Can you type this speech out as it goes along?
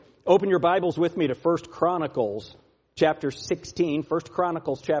Open your Bibles with me to 1 Chronicles chapter 16. 1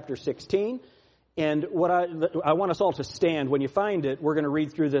 Chronicles chapter 16. And what I want us all to stand. When you find it, we're going to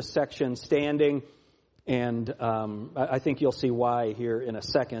read through this section standing. And I think you'll see why here in a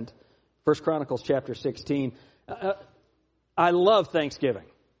second. 1 Chronicles chapter 16. I love Thanksgiving.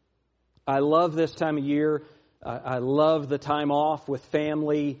 I love this time of year. I love the time off with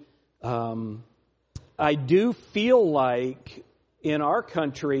family. I do feel like in our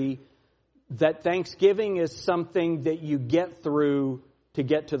country that Thanksgiving is something that you get through to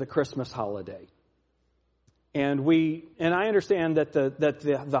get to the Christmas holiday. And I understand that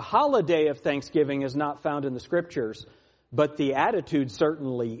the holiday of Thanksgiving is not found in the Scriptures, but the attitude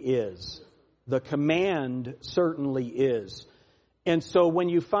certainly is. The command certainly is. And so when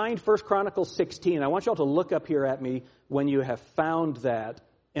you find 1 Chronicles 16, I want you all to look up here at me when you have found that.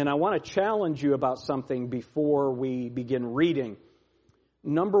 And I want to challenge you about something before we begin reading.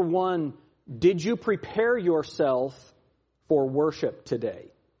 Number one, did you prepare yourself for worship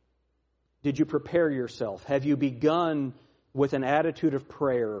today? Did you prepare yourself? Have you begun with an attitude of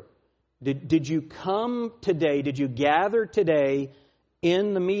prayer? Did you come today? Did you gather today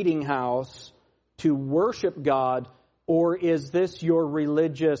in the meeting house to worship God? Or is this your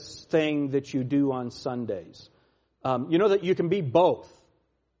religious thing that you do on Sundays? You know that you can be both.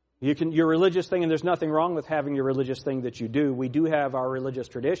 Your religious thing, and there's nothing wrong with having your religious thing that you do. We do have our religious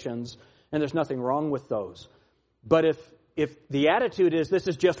traditions, and there's nothing wrong with those. But if the attitude is, this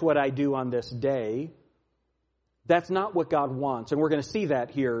is just what I do on this day, that's not what God wants. And we're going to see that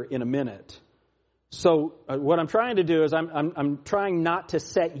here in a minute. So what I'm trying to do is I'm trying not to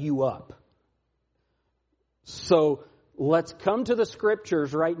set you up. So let's come to the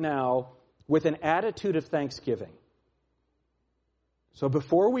Scriptures right now with an attitude of thanksgiving. So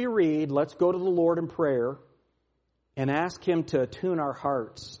before we read, let's go to the Lord in prayer and ask Him to attune our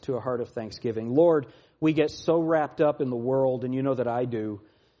hearts to a heart of thanksgiving. Lord, we get so wrapped up in the world, and you know that I do,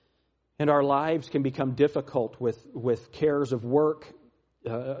 and our lives can become difficult with cares of work,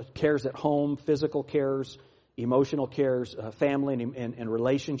 cares at home, physical cares, emotional cares, family and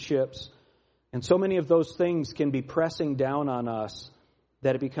relationships. And so many of those things can be pressing down on us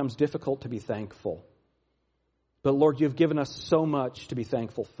that it becomes difficult to be thankful. But Lord, you've given us so much to be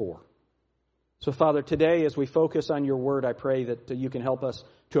thankful for. So Father, today as we focus on your word, I pray that you can help us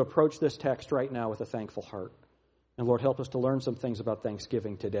to approach this text right now with a thankful heart. And Lord, help us to learn some things about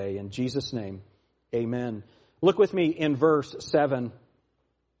Thanksgiving today. In Jesus' name, amen. Look with me in verse 7.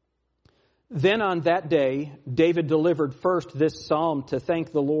 Then on that day, David delivered first this psalm to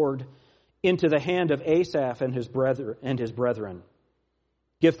thank the Lord into the hand of Asaph and his brethren.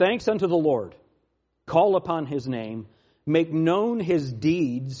 Give thanks unto the Lord. Call upon His name. Make known His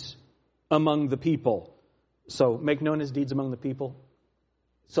deeds among the people. So, make known His deeds among the people.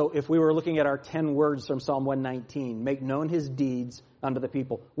 So, if we were looking at our 10 words from Psalm 119, make known His deeds unto the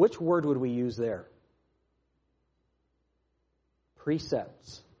people, which word would we use there?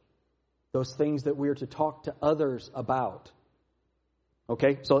 Precepts. Those things that we are to talk to others about.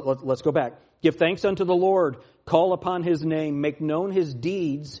 Okay, so let's go back. Give thanks unto the Lord. Call upon His name. Make known His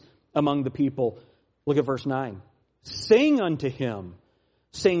deeds among the people. Look at verse 9. Sing unto Him.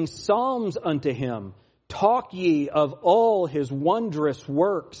 Sing psalms unto Him. Talk ye of all His wondrous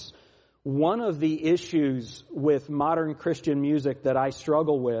works. One of the issues with modern Christian music that I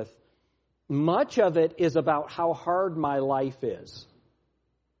struggle with, much of it is about how hard my life is.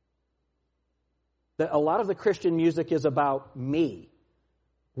 A lot of the Christian music is about me,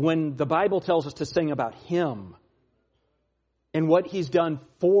 when the Bible tells us to sing about Him and what He's done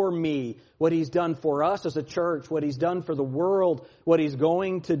for me, what He's done for us as a church, what He's done for the world, what He's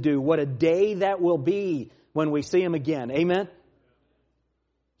going to do, what a day that will be when we see Him again. Amen?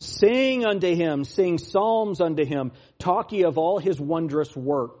 Sing unto Him, sing psalms unto Him, talk ye of all His wondrous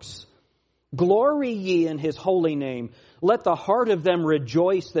works. Glory ye in His holy name. Let the heart of them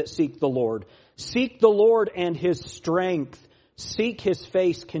rejoice that seek the Lord. Seek the Lord and His strength. Seek His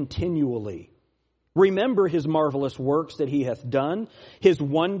face continually. Remember His marvelous works that He hath done, His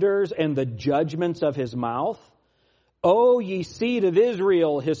wonders and the judgments of His mouth. O ye seed of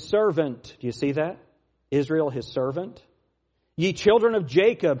Israel, His servant. Do you see that? Israel, His servant. Ye children of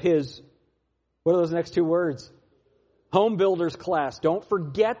Jacob, His, what are those next two words? Home builders class. Don't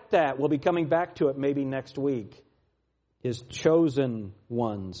forget that. We'll be coming back to it maybe next week. His chosen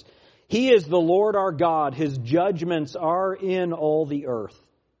ones. He is the Lord our God. His judgments are in all the earth.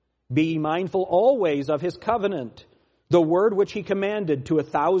 Be ye mindful always of His covenant, the word which He commanded to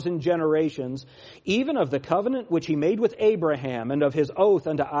 1,000 generations, even of the covenant which He made with Abraham, and of His oath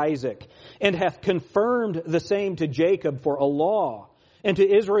unto Isaac, and hath confirmed the same to Jacob for a law and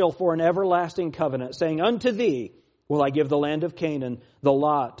to Israel for an everlasting covenant, saying, Unto thee will I give the land of Canaan, the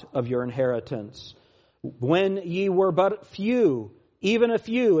lot of your inheritance. When ye were but few, even a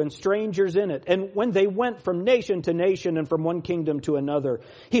few, and strangers in it, and when they went from nation to nation and from one kingdom to another,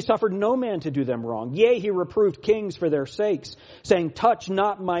 he suffered no man to do them wrong. Yea, he reproved kings for their sakes, saying, Touch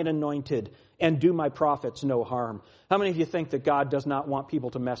not mine anointed, and do my prophets no harm. How many of you think that God does not want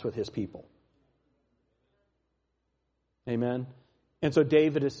people to mess with his people? Amen. And so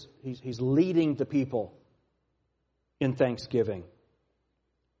David he's leading the people in thanksgiving.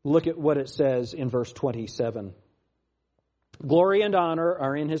 Look at what it says in verse 27. Glory and honor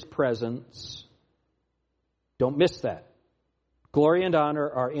are in his presence. Don't miss that. Glory and honor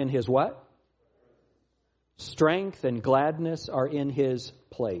are in his what? Strength and gladness are in his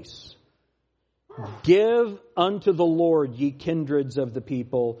place. Give unto the Lord, ye kindreds of the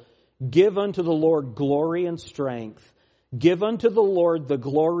people. Give unto the Lord glory and strength. Give unto the Lord the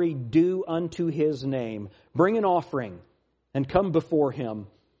glory due unto his name. Bring an offering and come before him.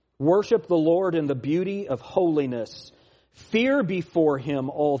 Worship the Lord in the beauty of holiness. Fear before him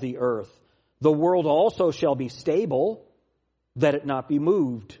all the earth. The world also shall be stable, that it not be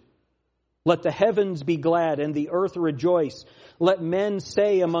moved. Let the heavens be glad and the earth rejoice. Let men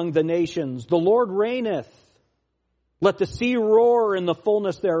say among the nations, The Lord reigneth. Let the sea roar in the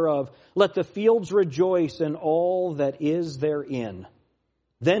fullness thereof. Let the fields rejoice and all that is therein.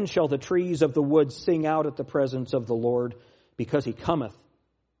 Then shall the trees of the woods sing out at the presence of the Lord, because he cometh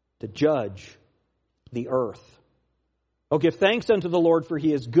to judge the earth. Oh, give thanks unto the Lord, for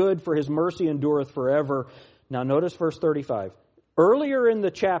he is good, for his mercy endureth forever. Now notice verse 35. Earlier in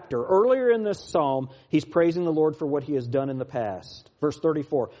the chapter, earlier in this psalm, he's praising the Lord for what he has done in the past. Verse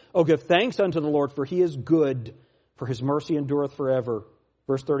 34. Oh, give thanks unto the Lord, for he is good, for his mercy endureth forever.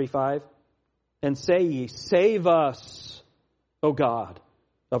 Verse 35. And say ye, Save us, O God,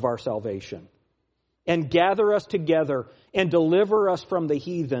 of our salvation, and gather us together, and deliver us from the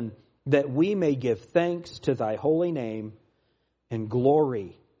heathen, that we may give thanks to thy holy name, and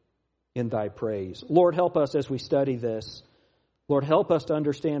glory in thy praise. Lord, help us as we study this. Lord, help us to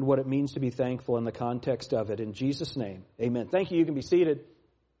understand what it means to be thankful in the context of it. In Jesus' name, amen. Thank you. You can be seated.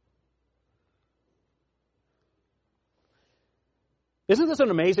 Isn't this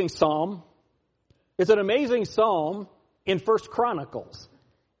an amazing psalm? It's an amazing psalm in 1 Chronicles.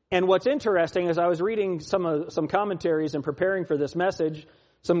 And what's interesting is I was reading some commentaries and preparing for this message,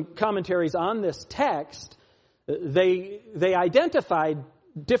 some commentaries on this text. They identified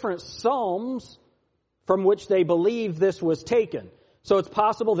different psalms from which they believe this was taken. So it's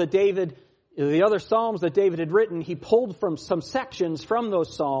possible that David, the other psalms that David had written, he pulled from some sections from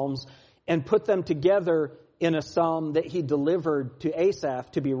those psalms and put them together in a psalm that he delivered to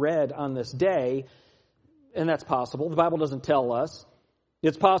Asaph to be read on this day. And that's possible. The Bible doesn't tell us.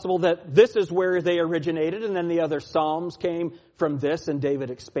 It's possible that this is where they originated, and then the other psalms came from this, and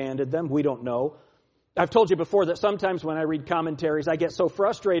David expanded them. We don't know. I've told you before that sometimes when I read commentaries, I get so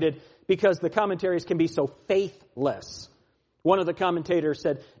frustrated because the commentaries can be so faithless. One of the commentators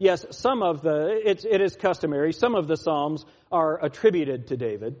said, yes, it is customary, some of the psalms are attributed to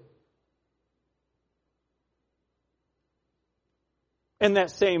David. And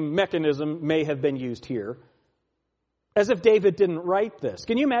that same mechanism may have been used here. As if David didn't write this.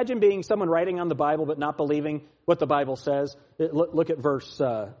 Can you imagine being someone writing on the Bible but not believing what the Bible says? Look at verse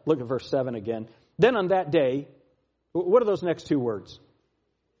 7 again. Then on that day, what are those next two words?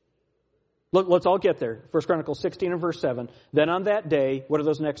 Look, let's all get there. 1 Chronicles 16 and verse 7. Then on that day, what are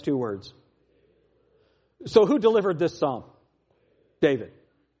those next two words? So who delivered this psalm? David.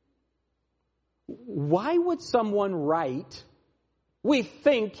 Why would someone write, we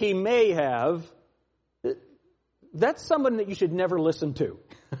think he may have? That's someone that you should never listen to.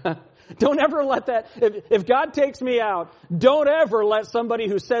 Don't ever let that, if God takes me out, don't ever let somebody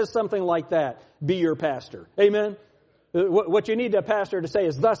who says something like that be your pastor. Amen? What you need a pastor to say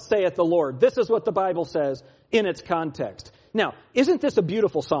is, thus saith the Lord. This is what the Bible says in its context. Now, isn't this a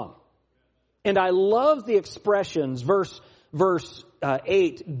beautiful song? And I love the expressions, verse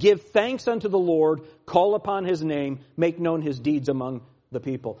 8, give thanks unto the Lord, call upon his name, make known his deeds among the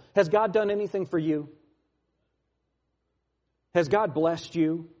people. Has God done anything for you? Has God blessed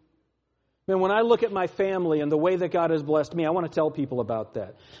you? Man, when I look at my family and the way that God has blessed me, I want to tell people about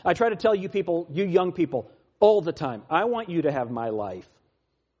that. I try to tell you people, you young people, all the time, I want you to have my life.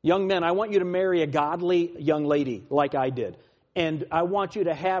 Young men, I want you to marry a godly young lady like I did. And I want you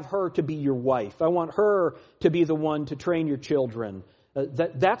to have her to be your wife. I want her to be the one to train your children.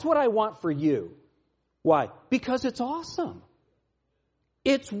 That's what I want for you. Why? Because it's awesome.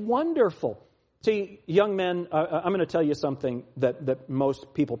 It's wonderful. See, young men, I'm going to tell you something that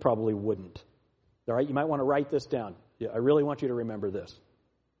most people probably wouldn't. All right, you might want to write this down. Yeah, I really want you to remember this.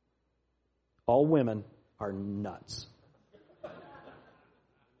 All women are nuts.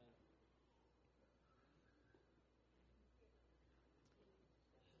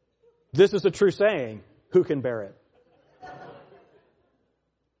 This is a true saying. Who can bear it?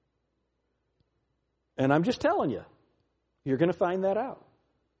 And I'm just telling you, you're going to find that out.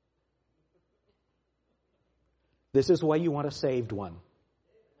 This is why you want a saved one.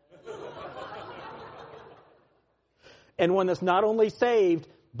 And one that's not only saved,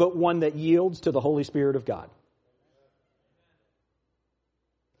 but one that yields to the Holy Spirit of God.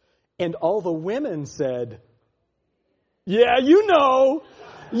 And all the women said, yeah, you know.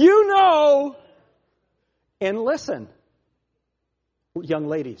 And listen, young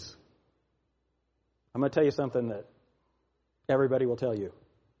ladies, I'm going to tell you something that everybody will tell you.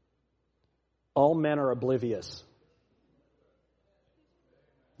 All men are oblivious.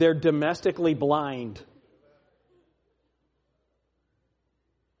 They're domestically blind.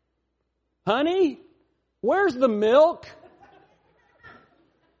 Honey, where's the milk?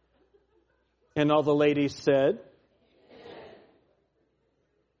 And all the ladies said,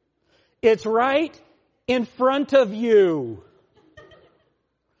 it's right in front of you.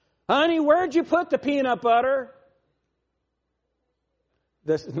 Honey, where'd you put the peanut butter?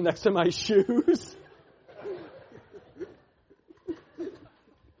 This next to my shoes.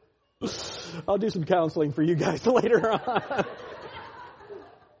 I'll do some counseling for you guys later on.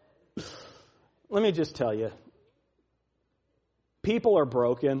 Let me just tell you, people are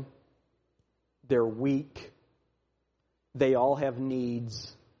broken. They're weak. They all have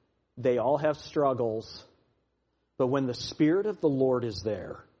needs. They all have struggles. But when the Spirit of the Lord is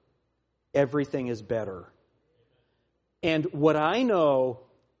there, everything is better. And what I know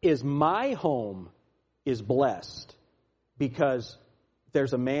is my home is blessed because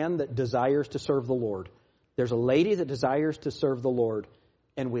there's a man that desires to serve the Lord. There's a lady that desires to serve the Lord.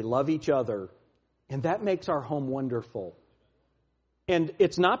 And we love each other. And that makes our home wonderful. And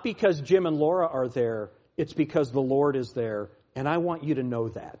it's not because Jim and Laura are there. It's because the Lord is there. And I want you to know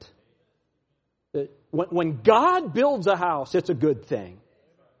that. When God builds a house, it's a good thing.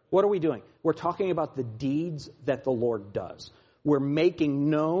 What are we doing? We're talking about the deeds that the Lord does. We're making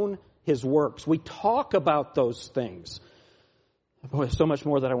known His works. We talk about those things. Boy, so much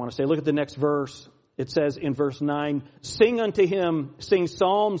more that I want to say. Look at the next verse. It says in verse 9, sing unto Him, sing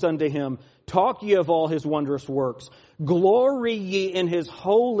psalms unto Him, talk ye of all His wondrous works. Glory ye in His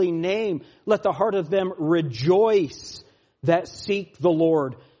holy name. Let the heart of them rejoice that seek the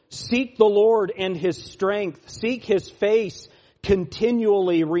Lord. Seek the Lord and His strength. Seek His face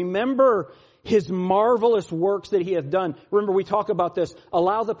continually. Remember His marvelous works that He hath done. Remember, we talk about this.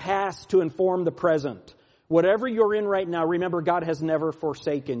 Allow the past to inform the present. Whatever you're in right now, remember God has never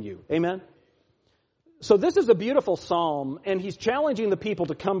forsaken you. Amen? So this is a beautiful psalm, and he's challenging the people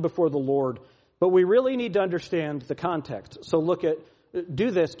to come before the Lord. But we really need to understand the context. So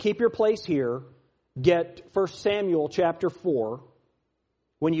do this. Keep your place here. Get 1 Samuel chapter 4.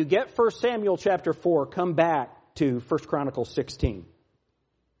 When you get 1 Samuel chapter 4, come back to 1 Chronicles 16.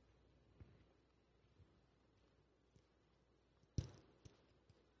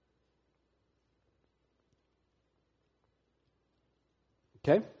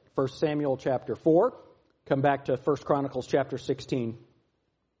 Okay, 1 Samuel chapter 4. Come back to 1 Chronicles chapter 16.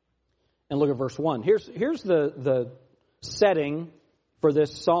 And look at verse 1. Here's the setting for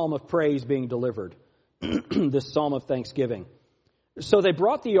this psalm of praise being delivered. This psalm of thanksgiving. So they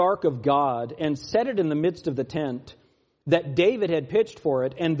brought the ark of God and set it in the midst of the tent that David had pitched for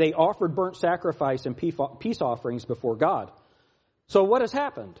it, and they offered burnt sacrifice and peace offerings before God. So what has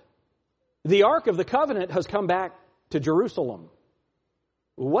happened? The ark of the covenant has come back to Jerusalem.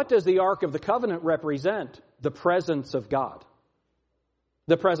 What does the Ark of the Covenant represent? The presence of God.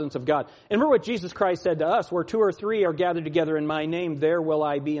 The presence of God. And remember what Jesus Christ said to us, where 2 or 3 are gathered together in my name, there will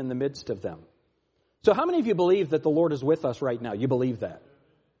I be in the midst of them. So how many of you believe that the Lord is with us right now? You believe that?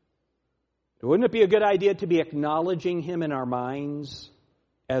 Wouldn't it be a good idea to be acknowledging Him in our minds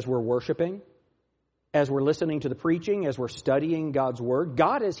as we're worshiping? As we're listening to the preaching, as we're studying God's Word?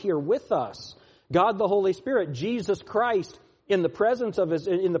 God is here with us. God the Holy Spirit, Jesus Christ, in the presence of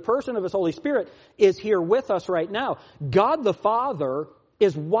in the person of His Holy Spirit, is here with us right now. God the Father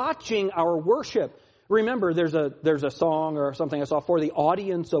is watching our worship. Remember, there's a song or something I saw, for the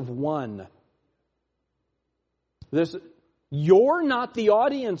audience of one. You're not the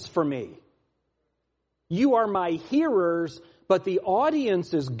audience for me. You are my hearers, but the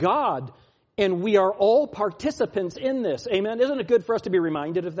audience is God, and we are all participants in this. Amen? Isn't it good for us to be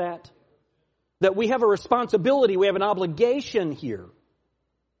reminded of that? That we have a responsibility, we have an obligation here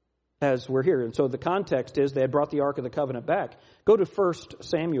as we're here. And so the context is they had brought the Ark of the Covenant back. Go to 1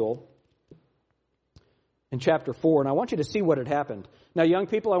 Samuel in chapter 4, and I want you to see what had happened. Now, young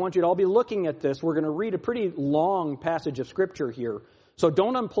people, I want you to all be looking at this. We're going to read a pretty long passage of Scripture here. So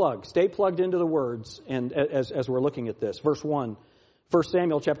don't unplug. Stay plugged into the words and as we're looking at this. Verse 1, 1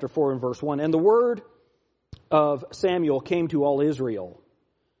 Samuel chapter 4 and verse 1. And the word of Samuel came to all Israel.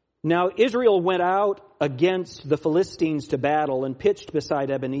 Now Israel went out against the Philistines to battle and pitched beside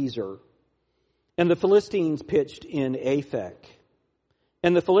Ebenezer. And the Philistines pitched in Aphek.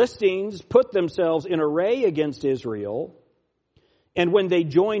 And the Philistines put themselves in array against Israel. And when they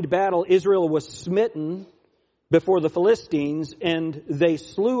joined battle, Israel was smitten before the Philistines, and they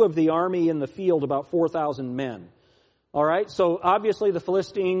slew of the army in the field about 4,000 men. All right, so obviously the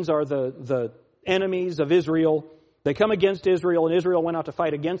Philistines are the enemies of Israel. They come against Israel, and Israel went out to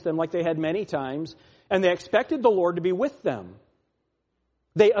fight against them like they had many times, and they expected the Lord to be with them.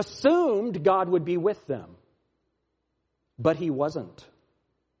 They assumed God would be with them, but He wasn't.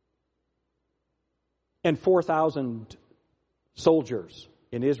 And 4,000 soldiers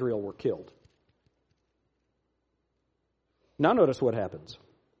in Israel were killed. Now notice what happens.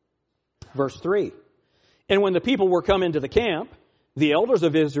 Verse 3. And when the people were come into the camp, the elders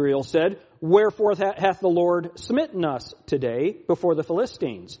of Israel said, Wherefore hath the Lord smitten us today before the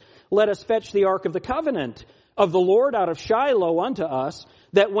Philistines? Let us fetch the ark of the covenant of the Lord out of Shiloh unto us,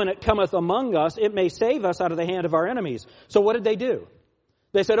 that when it cometh among us, it may save us out of the hand of our enemies. So what did they do?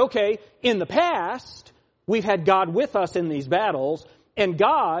 They said, okay, in the past, we've had God with us in these battles, and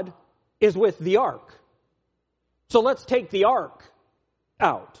God is with the ark. So let's take the ark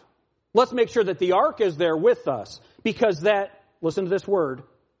out. Let's make sure that the ark is there with us, because that, listen to this word,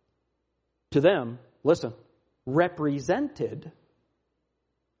 to them, listen, represented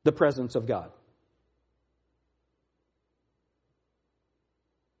the presence of God.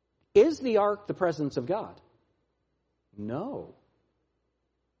 Is the ark the presence of God? No.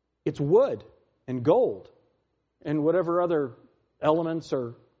 It's wood and gold and whatever other elements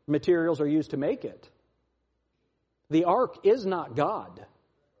or materials are used to make it. The ark is not God.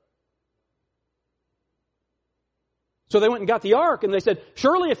 So they went and got the ark, and they said,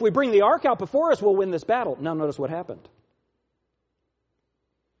 surely if we bring the ark out before us, we'll win this battle. Now notice what happened.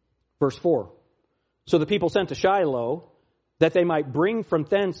 Verse 4. So the people sent to Shiloh, that they might bring from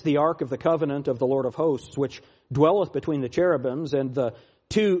thence the ark of the covenant of the Lord of hosts, which dwelleth between the cherubims, and the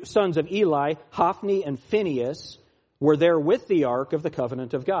two sons of Eli, Hophni and Phinehas, were there with the ark of the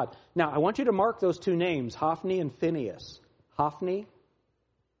covenant of God. Now, I want you to mark those two names, Hophni and Phinehas. Hophni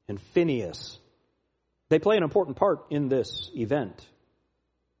and Phinehas. They play an important part in this event.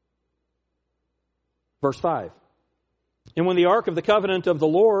 Verse 5. And when the ark of the covenant of the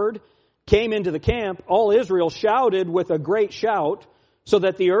Lord came into the camp, all Israel shouted with a great shout, so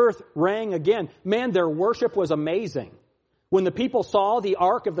that the earth rang again. Man, their worship was amazing. When the people saw the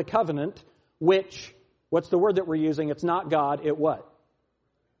ark of the covenant, which, what's the word that we're using? It's not God, it what?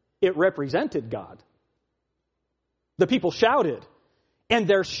 It represented God. The people shouted. And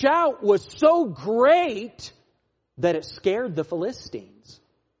their shout was so great that it scared the Philistines.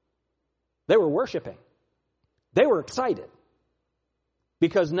 They were worshiping. They were excited.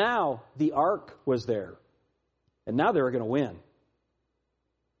 Because now the ark was there. And now they were going to win.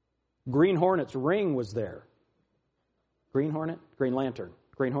 Green Hornet's ring was there. Green Hornet? Green Lantern.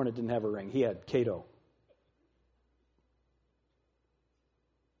 Green Hornet didn't have a ring. He had Cato.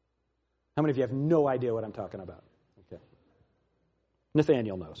 How many of you have no idea what I'm talking about? Okay.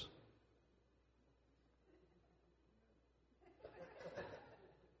 Nathaniel knows.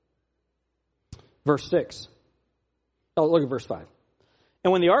 Verse 6. Oh, look at verse 5.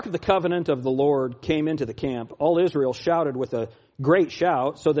 And when the ark of the covenant of the Lord came into the camp, all Israel shouted with a great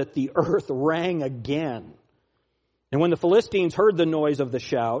shout, so that the earth rang again. And when the Philistines heard the noise of the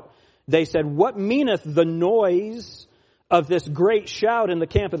shout, they said, What meaneth the noise of this great shout in the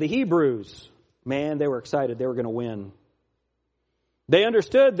camp of the Hebrews? Man, they were excited. They were going to win. They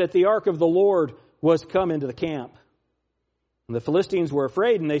understood that the ark of the Lord was come into the camp. And the Philistines were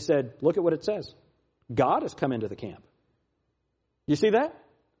afraid, and they said, look at what it says. God has come into the camp. You see that?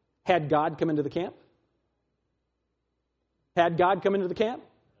 Had God come into the camp? Had God come into the camp?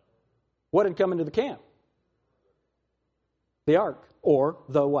 What had come into the camp? The ark. Or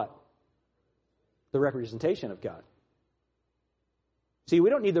the what? The representation of God. See, we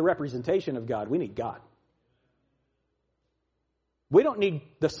don't need the representation of God. We need God. We don't need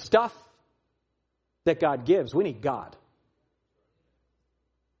the stuff that God gives. We need God.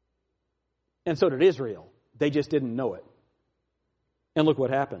 And so did Israel. They just didn't know it. And look what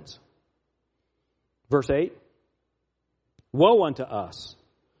happens. Verse 8, woe unto us!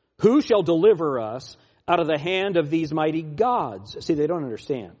 Who shall deliver us out of the hand of these mighty gods? See, they don't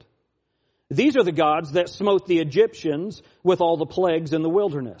understand. These are the gods that smote the Egyptians with all the plagues in the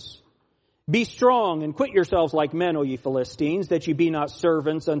wilderness. Be strong and quit yourselves like men, O ye Philistines, that ye be not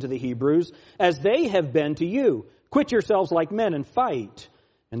servants unto the Hebrews, as they have been to you. Quit yourselves like men and fight.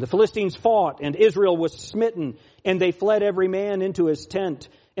 And the Philistines fought, and Israel was smitten, and they fled every man into his tent.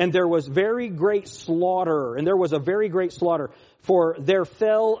 And there was very great slaughter, and there was a very great slaughter, for there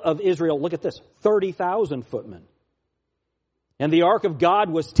fell of Israel, look at this, 30,000 footmen. And the ark of God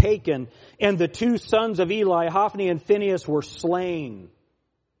was taken, and the two sons of Eli, Hophni and Phinehas, were slain.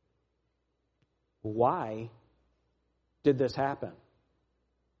 Why did this happen?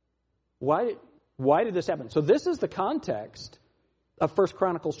 Why did this happen? So this is the context of 1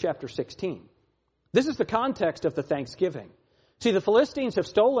 Chronicles chapter 16. This is the context of the Thanksgiving. See, the Philistines have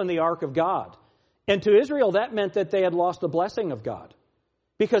stolen the ark of God. And to Israel, that meant that they had lost the blessing of God,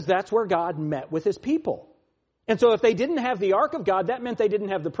 because that's where God met with his people. And so if they didn't have the ark of God, that meant they didn't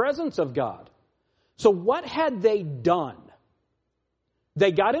have the presence of God. So what had they done?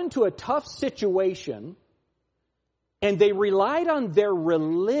 They got into a tough situation, and they relied on their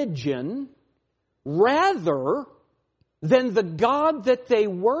religion rather than the God that they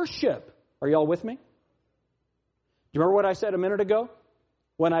worship. Are you all with me? Do you remember what I said a minute ago?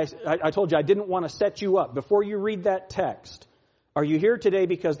 When I told you I didn't want to set you up. Before you read that text, are you here today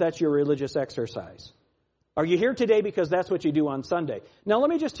because that's your religious exercise? Are you here today because that's what you do on Sunday? Now let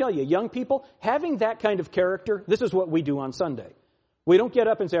me just tell you, young people, having that kind of character, this is what we do on Sunday. We don't get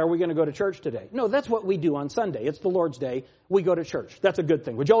up and say, are we going to go to church today? No, that's what we do on Sunday. It's the Lord's Day. We go to church. That's a good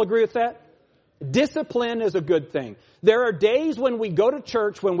thing. Would you all agree with that? Discipline is a good thing. There are days when we go to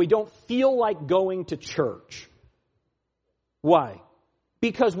church when we don't feel like going to church. Why?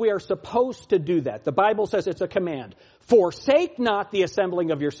 Because we are supposed to do that. The Bible says it's a command. Forsake not the assembling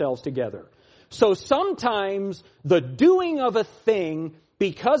of yourselves together. So sometimes the doing of a thing,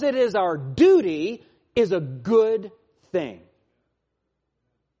 because it is our duty, is a good thing.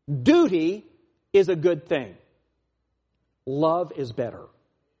 Duty is a good thing. Love is better.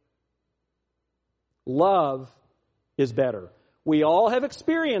 Love is better. We all have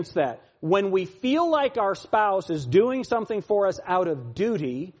experienced that. When we feel like our spouse is doing something for us out of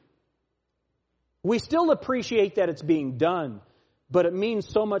duty, we still appreciate that it's being done, but it means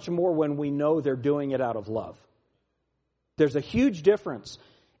so much more when we know they're doing it out of love. There's a huge difference.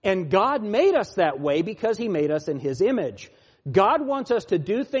 And God made us that way because he made us in his image. God wants us to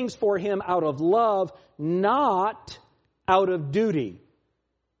do things for him out of love, not out of duty.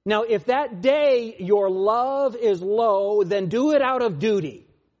 Now, if that day your love is low, then do it out of duty.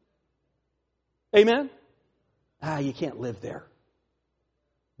 Amen? You can't live there.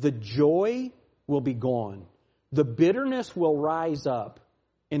 The joy will be gone. The bitterness will rise up,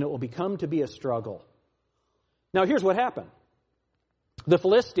 and it will become to be a struggle. Now, here's what happened. The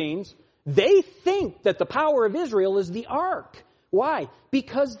Philistines, they think that the power of Israel is the ark. Why?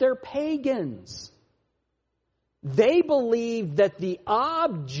 Because they're pagans. They believed that the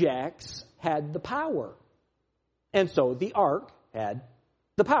objects had the power. And so the ark had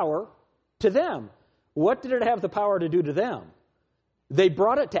the power to them. What did it have the power to do to them? They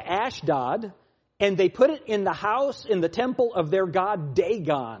brought it to Ashdod, and they put it in the house, in the temple of their god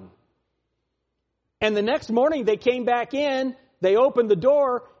Dagon. And the next morning they came back in, they opened the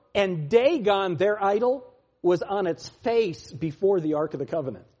door, and Dagon, their idol, was on its face before the Ark of the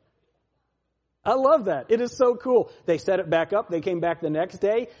Covenant. I love that. It is so cool. They set it back up. They came back the next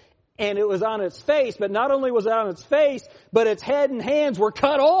day, and it was on its face. But not only was it on its face, but its head and hands were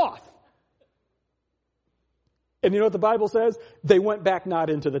cut off. And you know what the Bible says? They went back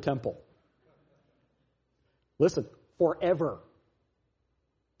not into the temple. Listen, forever.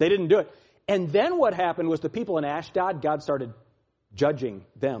 They didn't do it. And then what happened was the people in Ashdod, God started judging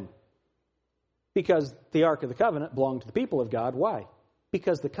them. Because the Ark of the Covenant belonged to the people of God. Why?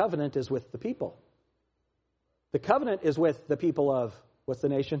 Because the covenant is with the people. The covenant is with the people of, what's the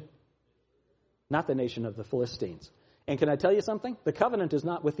nation? Not the nation of the Philistines. And can I tell you something? The covenant is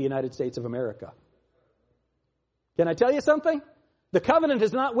not with the United States of America. Can I tell you something? The covenant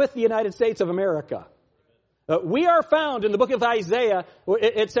is not with the United States of America. We are found in the book of Isaiah,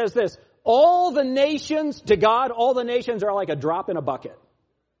 it says this, all the nations, to God, all the nations are like a drop in a bucket.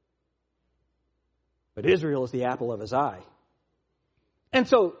 But Israel is the apple of his eye. And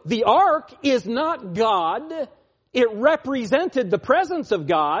so the ark is not God. It represented the presence of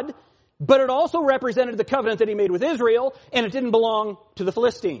God, but it also represented the covenant that he made with Israel, and it didn't belong to the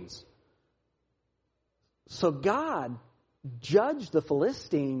Philistines. So God judged the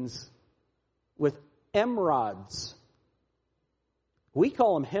Philistines with emerods. We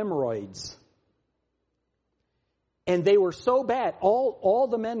call them hemorrhoids. And they were so bad, all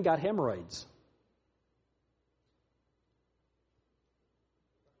the men got hemorrhoids.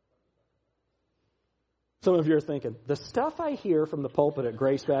 Some of you are thinking, the stuff I hear from the pulpit at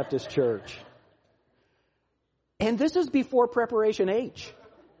Grace Baptist Church. And this is before Preparation H.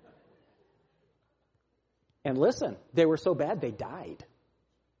 And listen, they were so bad they died.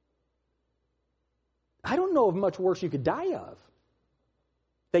 I don't know of much worse you could die of.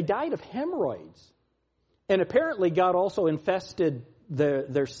 They died of hemorrhoids. And apparently God also infested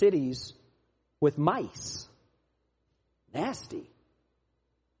their cities with mice. Nasty.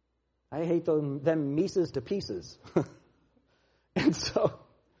 I hate them Mises to pieces. And so,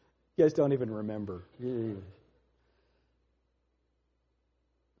 you guys don't even remember.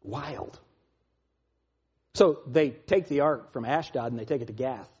 Wild. So they take the ark from Ashdod and they take it to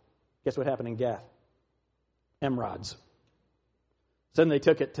Gath. Guess what happened in Gath? Emerods. Then they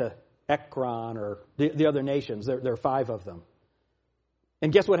took it to Ekron or the other nations. There are 5 of them.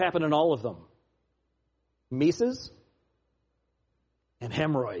 And guess what happened in all of them? Mises and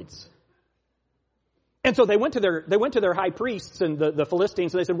hemorrhoids. And so they went to their high priests and the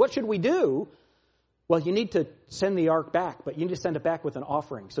Philistines, and they said, what should we do? Well, you need to send the ark back, but you need to send it back with an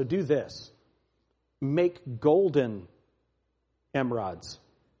offering. So do this. Make golden emerods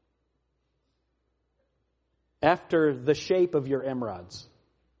after the shape of your emerods.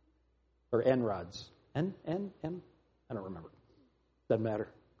 Or enrods. I don't remember. Doesn't matter.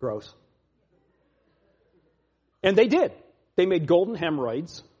 Gross. And they did. They made golden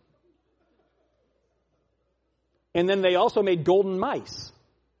hemorrhoids. And then they also made golden mice.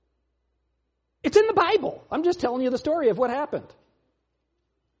 It's in the Bible. I'm just telling you the story of what happened.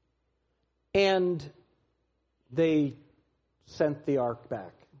 And they sent the ark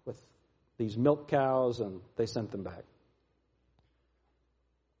back with these milk cows, and they sent them back.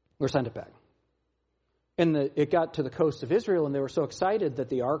 Or sent it back. And it got to the coast of Israel, and they were so excited that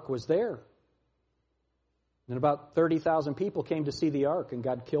the ark was there. And about 30,000 people came to see the ark, and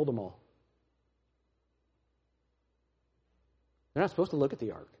God killed them all. They're not supposed to look at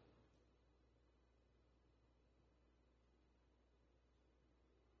the ark.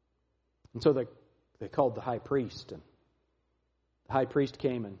 And so they called the high priest, and the high priest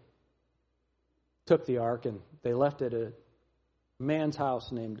came and took the ark, and they left it at a man's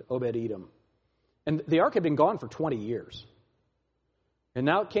house named Obed-Edom. And the ark had been gone for 20 years. And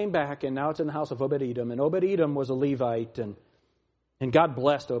now it came back, and now it's in the house of Obed-Edom. And Obed-Edom was a Levite, and God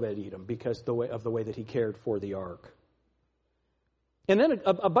blessed Obed-Edom because of the way that he cared for the ark. And then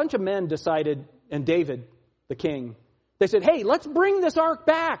a bunch of men decided, and David, the king, they said, hey, let's bring this ark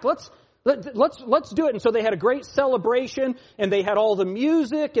back. Let's do it. And so they had a great celebration, and they had all the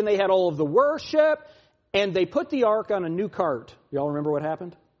music, and they had all of the worship, and they put the ark on a new cart. Y'all remember what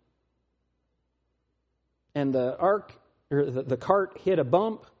happened? And the ark, or the cart hit a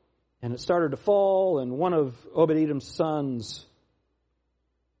bump, and it started to fall, and one of Obed-Edom's sons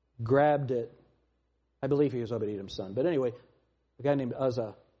grabbed it. I believe he was Obed-Edom's son. But anyway, a guy named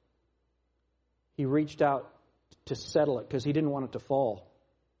Uzzah, he reached out to settle it because he didn't want it to fall.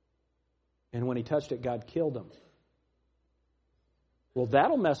 And when he touched it, God killed him. Well,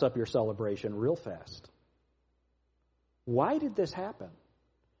 that'll mess up your celebration real fast. Why did this happen?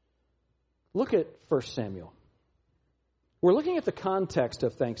 Look at 1 Samuel. We're looking at the context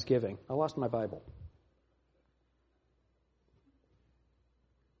of Thanksgiving. I lost my Bible.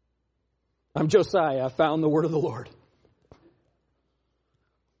 I'm Josiah. I found the word of the Lord.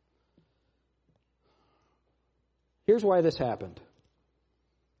 Here's why this happened.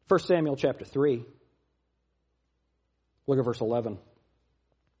 1 Samuel chapter 3. Look at verse 11.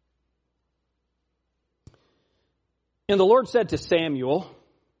 And the Lord said to Samuel,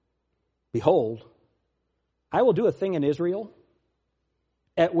 behold, I will do a thing in Israel,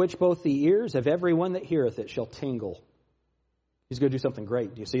 at which both the ears of everyone that heareth it shall tingle. He's going to do something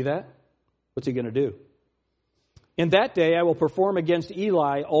great. Do you see that? What's he going to do? In that day I will perform against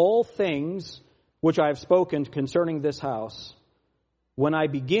Eli all things which I have spoken concerning this house. When I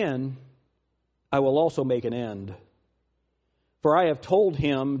begin, I will also make an end. For I have told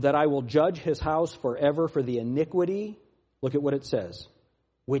him that I will judge his house forever for the iniquity. Look at what it says.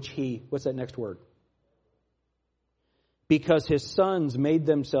 What's that next word? Because his sons made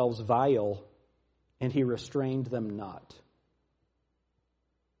themselves vile, and he restrained them not.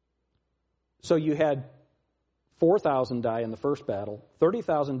 So you had 4,000 die in the first battle,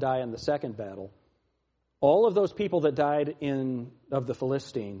 30,000 die in the second battle. All of those people that died of the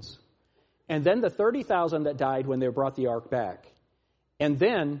Philistines. And then the 30,000 that died when they brought the ark back. And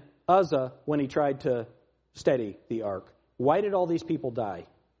then Uzzah when he tried to steady the ark. Why did all these people die?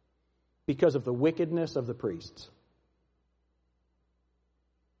 Because of the wickedness of the priests.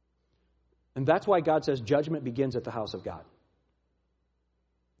 And that's why God says judgment begins at the house of God.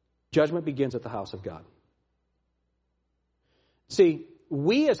 Judgment begins at the house of God. See,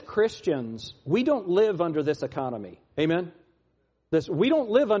 we as Christians, we don't live under this economy. Amen? We don't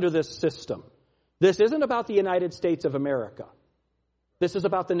live under this system. This isn't about the United States of America. This is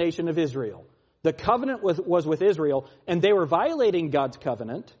about the nation of Israel. The covenant was with Israel, and they were violating God's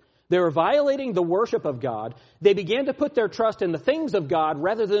covenant. They were violating the worship of God. They began to put their trust in the things of God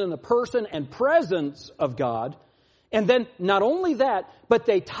rather than in the person and presence of God. And then not only that, but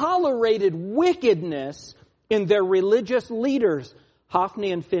they tolerated wickedness in their religious leaders,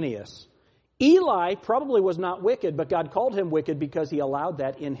 Hophni and Phinehas. Eli probably was not wicked, but God called him wicked because he allowed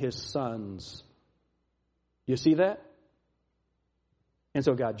that in his sons. You see that? And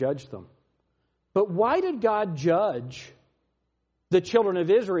so God judged them. But why did God judge the children of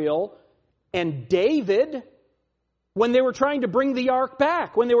Israel and David when they were trying to bring the ark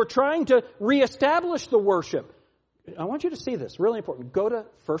back, when they were trying to reestablish the worship? I want you to see this, really important. Go to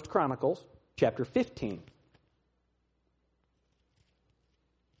 1 Chronicles chapter 15.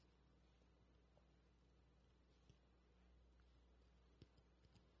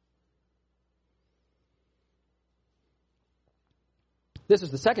 This is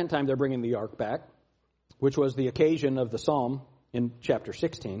the second time they're bringing the ark back, which was the occasion of the psalm in chapter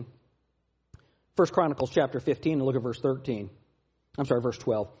 16. 1 Chronicles chapter 15, and look at verse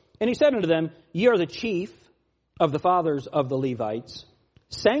 12. And he said unto them, Ye are the chief of the fathers of the Levites.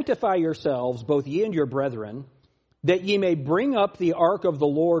 Sanctify yourselves, both ye and your brethren, that ye may bring up the ark of the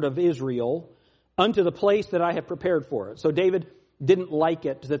Lord of Israel unto the place that I have prepared for it. So David didn't like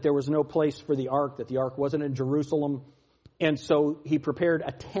it that there was no place for the ark, that the ark wasn't in Jerusalem. And so he prepared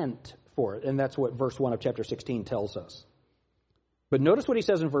a tent for it. And that's what verse 1 of chapter 16 tells us. But notice what he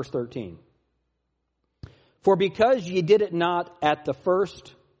says in verse 13. For because ye did it not at the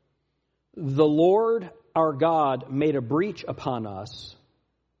first, the Lord our God made a breach upon us,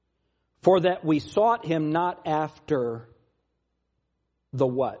 for that we sought him not after the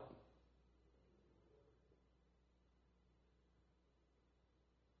what?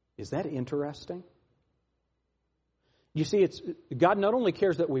 Is that interesting? You see, God not only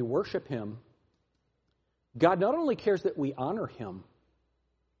cares that we worship him, God not only cares that we honor him,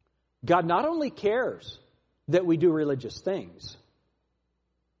 God not only cares that we do religious things,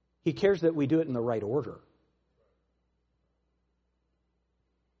 he cares that we do it in the right order.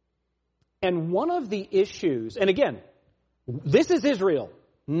 And one of the issues, and again, this is Israel,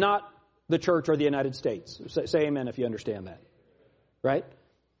 not the church or the United States. Say amen if you understand that. Right?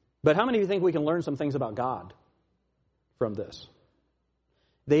 But how many of you think we can learn some things about God from this?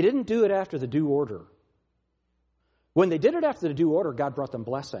 They didn't do it after the due order. When they did it after the due order, God brought them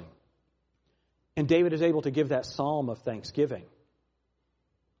blessing. And David is able to give that psalm of thanksgiving.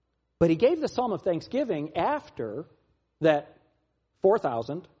 But he gave the psalm of thanksgiving after that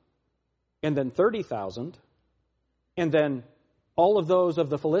 4,000, and then 30,000, and then all of those of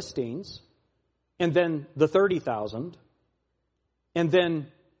the Philistines, and then the 30,000, and then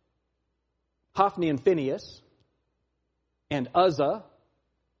Hophni and Phinehas, and Uzzah,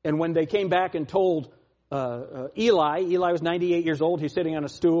 and when they came back and told Eli was 98 years old, he's sitting on a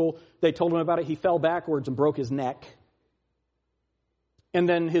stool, they told him about it, he fell backwards and broke his neck. And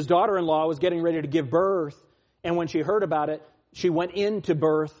then his daughter-in-law was getting ready to give birth, and when she heard about it, she went into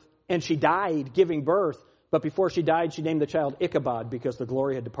birth, and she died giving birth. But before she died, she named the child Ichabod because the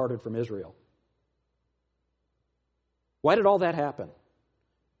glory had departed from Israel. Why did all that happen?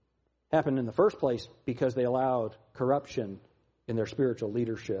 Happened in the first place because they allowed corruption in their spiritual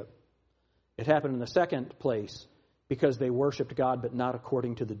leadership. It happened in the second place because they worshiped God, but not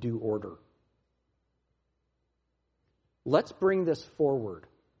according to the due order. Let's bring this forward.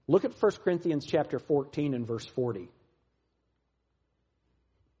 Look at 1 Corinthians chapter 14 and verse 40.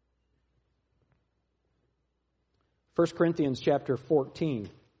 1 Corinthians chapter 14.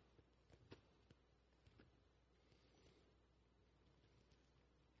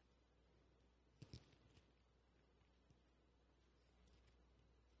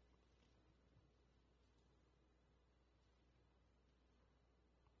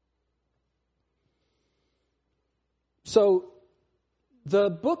 So, the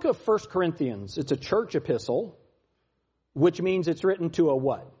book of 1 Corinthians, it's a church epistle, which means it's written to a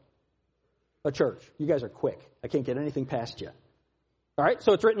what? A church. You guys are quick. I can't get anything past you. All right,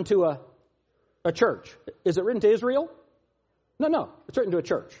 so it's written to a church. Is it written to Israel? No. It's written to a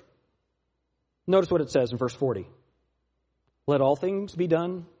church. Notice what it says in verse 40. Let all things be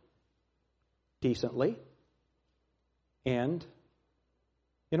done decently, and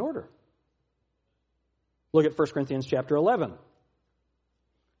in order. Look at 1 Corinthians chapter 11.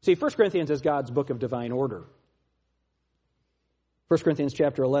 See, 1 Corinthians is God's book of divine order. 1 Corinthians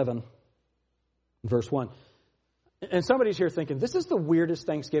chapter 11, verse 1. And somebody's here thinking, this is the weirdest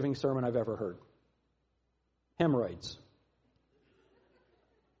Thanksgiving sermon I've ever heard. Hemorrhoids.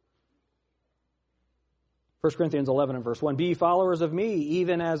 1 Corinthians 11 and verse 1. Be ye followers of me,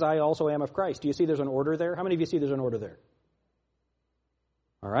 even as I also am of Christ. Do you see there's an order there? How many of you see there's an order there?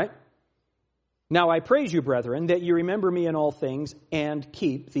 All right. Now I praise you, brethren, that you remember me in all things and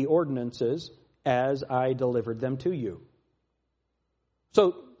keep the ordinances as I delivered them to you.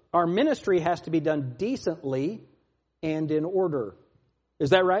 So our ministry has to be done decently and in order. Is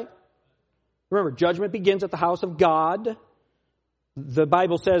that right? Remember, judgment begins at the house of God. The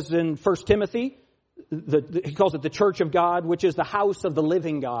Bible says in 1 Timothy, he calls it the church of God, which is the house of the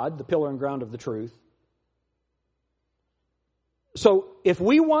living God, the pillar and ground of the truth. So if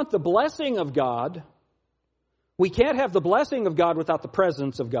we want the blessing of God, we can't have the blessing of God without the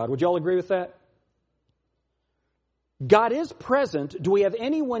presence of God. Would you all agree with that? God is present. Do we have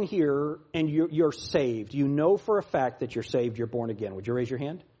anyone here and you're saved? You know for a fact that you're saved, you're born again. Would you raise your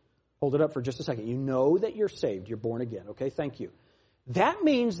hand? Hold it up for just a second. You know that you're saved, you're born again. Okay, thank you. That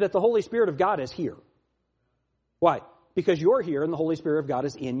means that the Holy Spirit of God is here. Why? Because you're here and the Holy Spirit of God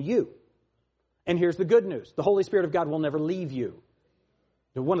is in you. And here's the good news. The Holy Spirit of God will never leave you.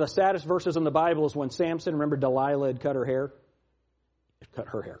 One of the saddest verses in the Bible is when Samson, remember Delilah had cut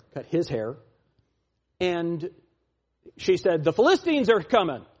his hair. And she said, the Philistines are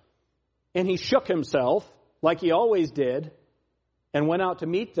coming. And he shook himself like he always did and went out to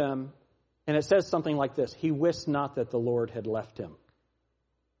meet them. And it says something like this. He wist not that the Lord had left him.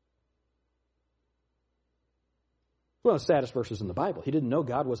 One of the saddest verses in the Bible. He didn't know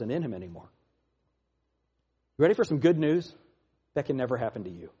God wasn't in him anymore. You ready for some good news? That can never happen to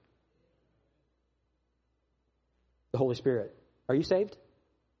you. The Holy Spirit. Are you saved?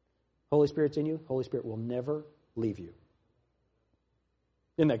 Holy Spirit's in you. Holy Spirit will never leave you.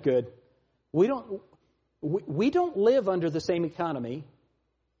 Isn't that good? We don't live under the same economy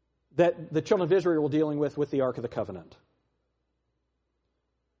that the children of Israel were dealing with the Ark of the Covenant.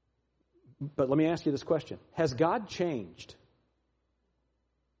 But let me ask you this question. Has God changed?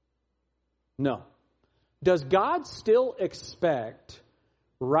 No. Does God still expect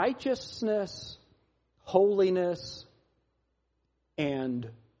righteousness, holiness, and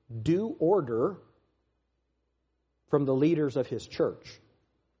due order from the leaders of His church?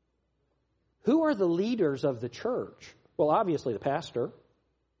 Who are the leaders of the church? Well, obviously the pastor.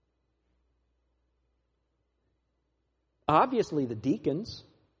 Obviously the deacons.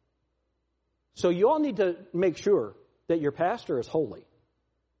 So you all need to make sure that your pastor is holy.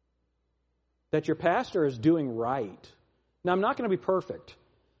 That your pastor is doing right. Now, I'm not going to be perfect,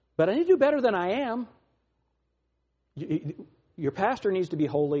 but I need to do better than I am. Your pastor needs to be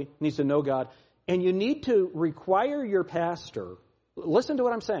holy, needs to know God, and you need to require your pastor, listen to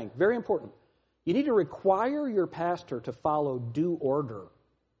what I'm saying, very important. You need to require your pastor to follow due order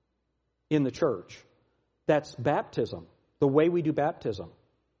in the church. That's baptism, the way we do baptism.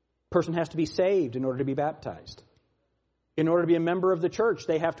 Person has to be saved in order to be baptized. In order to be a member of the church,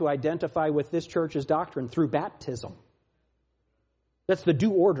 they have to identify with this church's doctrine through baptism. That's the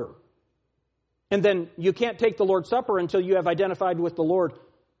due order. And then you can't take the Lord's Supper until you have identified with the Lord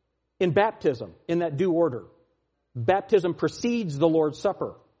in baptism, in that due order. Baptism precedes the Lord's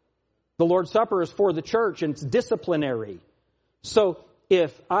Supper. The Lord's Supper is for the church and it's disciplinary. So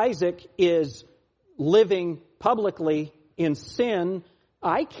if Isaac is living publicly in sin,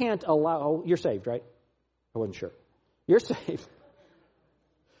 I can't allow... You're saved, right? I wasn't sure. You're saved.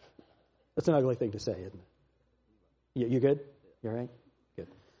 That's an ugly thing to say, isn't it? You good? You all right? Good.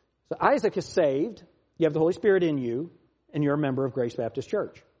 So Isaac is saved. You have the Holy Spirit in you, and you're a member of Grace Baptist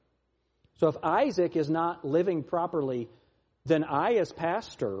Church. So if Isaac is not living properly, then I, as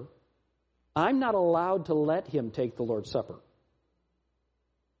pastor, I'm not allowed to let him take the Lord's Supper.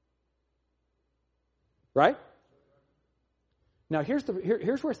 Right? Now, here's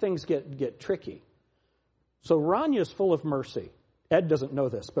where things get tricky. So Rania is full of mercy. Ed doesn't know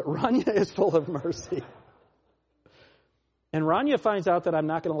this, but Rania is full of mercy. And Rania finds out that I'm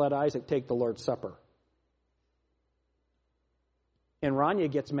not going to let Isaac take the Lord's Supper. And Rania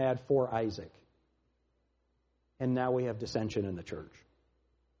gets mad for Isaac. And now we have dissension in the church.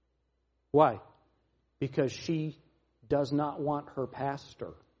 Why? Because she does not want her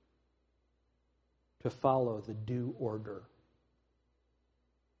pastor to follow the due order.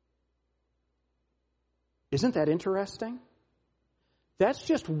 Isn't that interesting? That's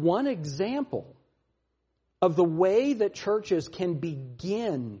just one example of the way that churches can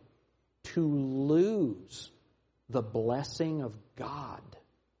begin to lose the blessing of God.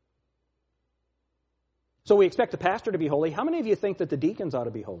 So we expect the pastor to be holy. How many of you think that the deacons ought to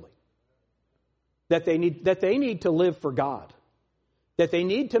be holy? That they need to live for God. That they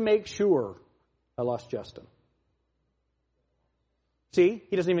need to make sure. I lost Justin. See,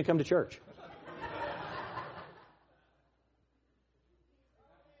 he doesn't even come to church.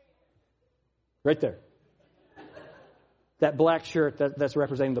 Right there. That black shirt, that's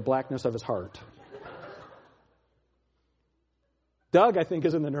representing the blackness of his heart. Doug, I think,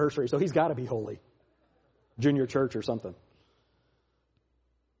 is in the nursery, so he's got to be holy. Junior church or something.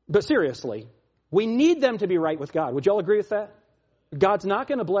 But seriously, we need them to be right with God. Would you all agree with that? God's not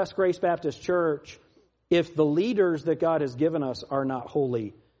going to bless Grace Baptist Church if the leaders that God has given us are not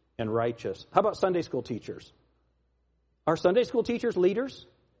holy and righteous. How about Sunday school teachers? Are Sunday school teachers leaders?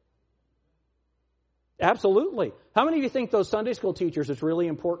 Absolutely. How many of you think those Sunday school teachers, it's really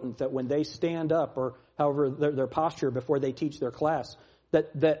important that when they stand up, or however their posture before they teach their class,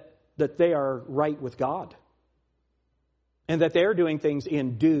 that they are right with God? And that they're doing things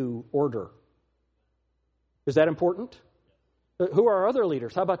in due order. Is that important? Who are our other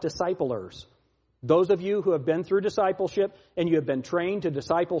leaders? How about disciplers? Those of you who have been through discipleship and you have been trained to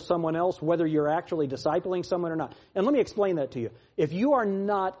disciple someone else, whether you're actually discipling someone or not. And let me explain that to you. If you are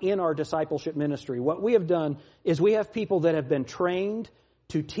not in our discipleship ministry, what we have done is we have people that have been trained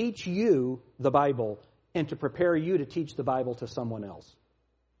to teach you the Bible and to prepare you to teach the Bible to someone else.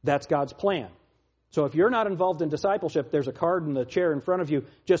 That's God's plan. So if you're not involved in discipleship, there's a card in the chair in front of you.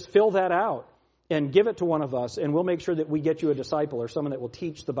 Just fill that out and give it to one of us, and we'll make sure that we get you a disciple or someone that will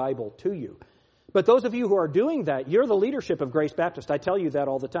teach the Bible to you. But those of you who are doing that, you're the leadership of Grace Baptist. I tell you that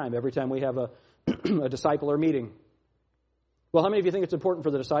all the time, every time we have a discipler meeting. Well, how many of you think it's important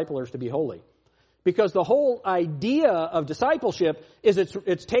for the disciplers to be holy? Because the whole idea of discipleship is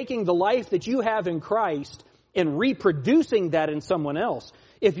it's taking the life that you have in Christ and reproducing that in someone else.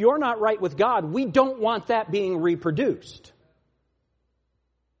 If you're not right with God, we don't want that being reproduced.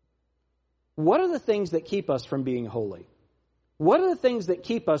 What are the things that keep us from being holy? What are the things that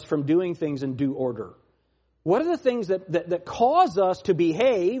keep us from doing things in due order? What are the things that cause us to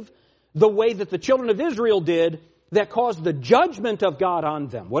behave the way that the children of Israel did that caused the judgment of God on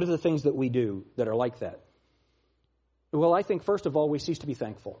them? What are the things that we do that are like that? Well, I think, first of all, we cease to be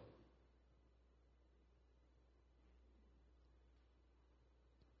thankful.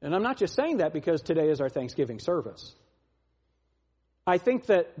 And I'm not just saying that because today is our Thanksgiving service. I think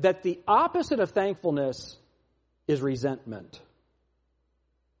that the opposite of thankfulness is resentment.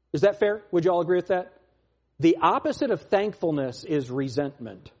 Is that fair? Would you all agree with that? The opposite of thankfulness is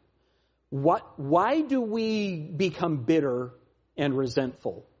resentment. Why do we become bitter and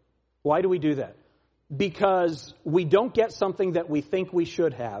resentful? Why do we do that? Because we don't get something that we think we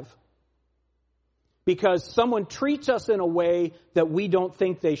should have. Because someone treats us in a way that we don't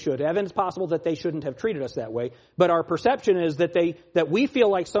think they should have. And it's possible that they shouldn't have treated us that way. But our perception is that we feel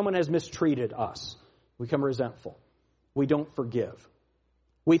like someone has mistreated us. We become resentful. We don't forgive.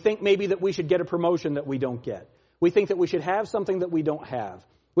 We think maybe that we should get a promotion that we don't get. We think that we should have something that we don't have.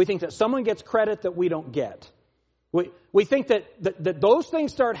 We think that someone gets credit that we don't get. We think that those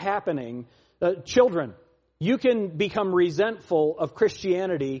things start happening. Children, you can become resentful of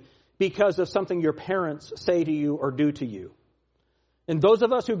Christianity because of something your parents say to you or do to you. And those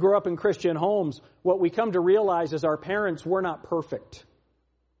of us who grew up in Christian homes, what we come to realize is our parents were not perfect.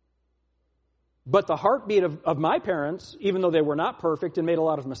 But the heartbeat of my parents, even though they were not perfect and made a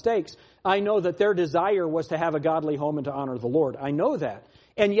lot of mistakes, I know that their desire was to have a godly home and to honor the Lord. I know that.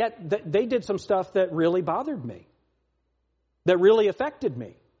 And yet they did some stuff that really bothered me, that really affected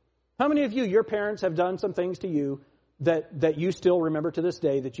me. How many of you, your parents have done some things to you that you still remember to this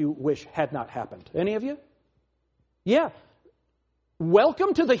day that you wish had not happened? Any of you? Yeah.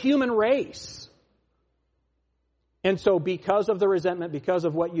 Welcome to the human race. And so because of the resentment, because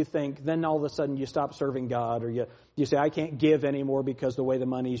of what you think, then all of a sudden you stop serving God, or you say, I can't give anymore because the way the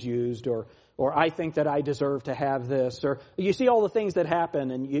money's used, or I think that I deserve to have this, or you see all the things that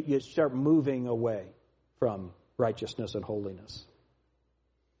happen and you start moving away from righteousness and holiness.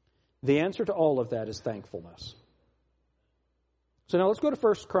 The answer to all of that is thankfulness. So now let's go to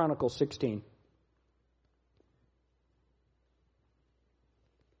 1 Chronicles 16.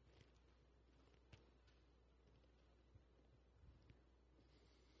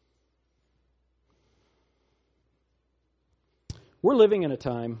 We're living in a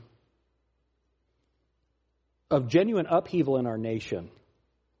time of genuine upheaval in our nation.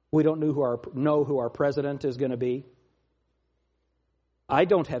 We don't know who our president is going to be. I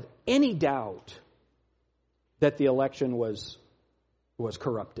don't have any doubt that the election was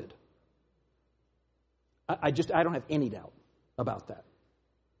corrupted. I don't have any doubt about that.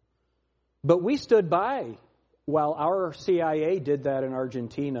 But we stood by while our CIA did that in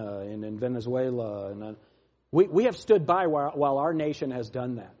Argentina and in Venezuela. And we have stood by while our nation has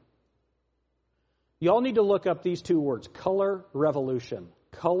done that. You all need to look up these two words, color revolution.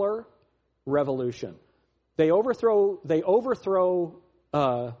 Color revolution. They overthrow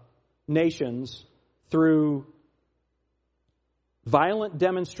nations through violent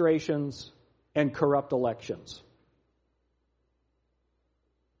demonstrations and corrupt elections.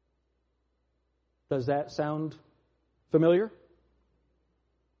 Does that sound familiar?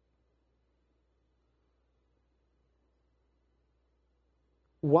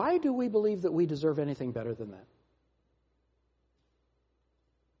 Why do we believe that we deserve anything better than that?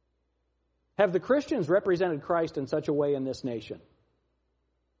 Have the Christians represented Christ in such a way in this nation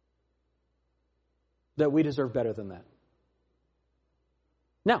that we deserve better than that?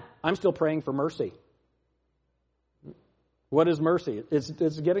 Now, I'm still praying for mercy. What is mercy?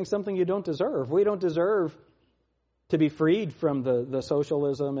 It's getting something you don't deserve. We don't deserve to be freed from the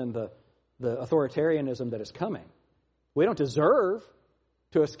socialism and the authoritarianism that is coming. We don't deserve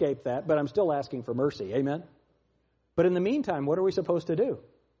to escape that, but I'm still asking for mercy. Amen? But in the meantime, what are we supposed to do?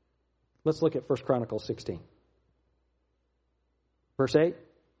 Let's look at 1 Chronicles 16. Verse 8,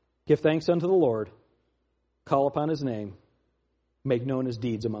 give thanks unto the Lord, call upon his name, make known his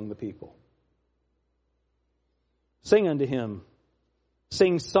deeds among the people. Sing unto him,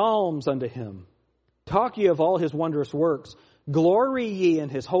 sing psalms unto him. Talk ye of all his wondrous works. Glory ye in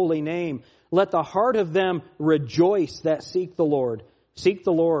his holy name. Let the heart of them rejoice that seek the Lord. Seek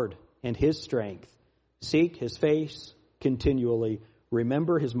the Lord and his strength. Seek his face continually.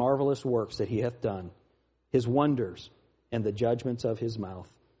 Remember his marvelous works that he hath done, his wonders and the judgments of his mouth.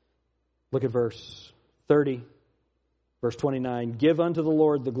 Look at verse 30, verse 29. Give unto the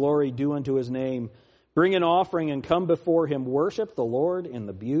Lord the glory due unto his name. Bring an offering and come before him. Worship the Lord in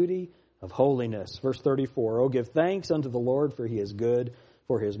the beauty of holiness. Verse 34. Oh, give thanks unto the Lord, for he is good,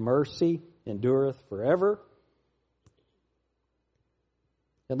 for his mercy endureth forever.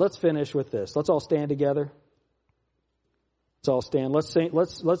 And let's finish with this. Let's all stand together. Let's all stand.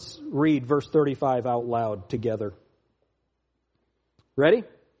 Let's read verse 35 out loud together. Ready?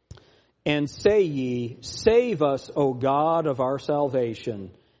 And say ye, save us, O God of our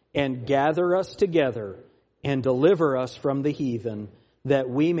salvation, and gather us together, and deliver us from the heathen, that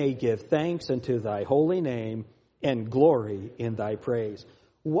we may give thanks unto thy holy name, and glory in thy praise.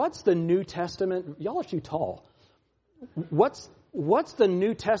 What's the New Testament? Y'all are too tall. What's the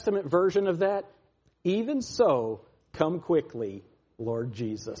New Testament version of that? Even so, come quickly, Lord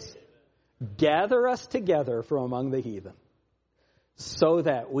Jesus. Gather us together from among the heathen, so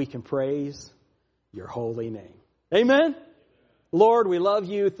that we can praise your holy name. Amen? Lord, we love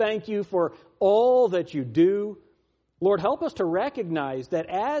you. Thank you for all that you do. Lord, help us to recognize that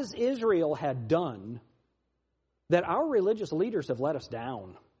as Israel had done, that our religious leaders have let us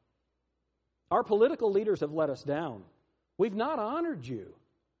down. Our political leaders have let us down. We've not honored you.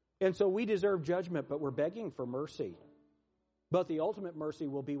 And so we deserve judgment, but we're begging for mercy. But the ultimate mercy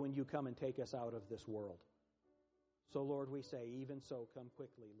will be when you come and take us out of this world. So, Lord, we say, even so, come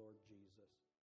quickly, Lord Jesus.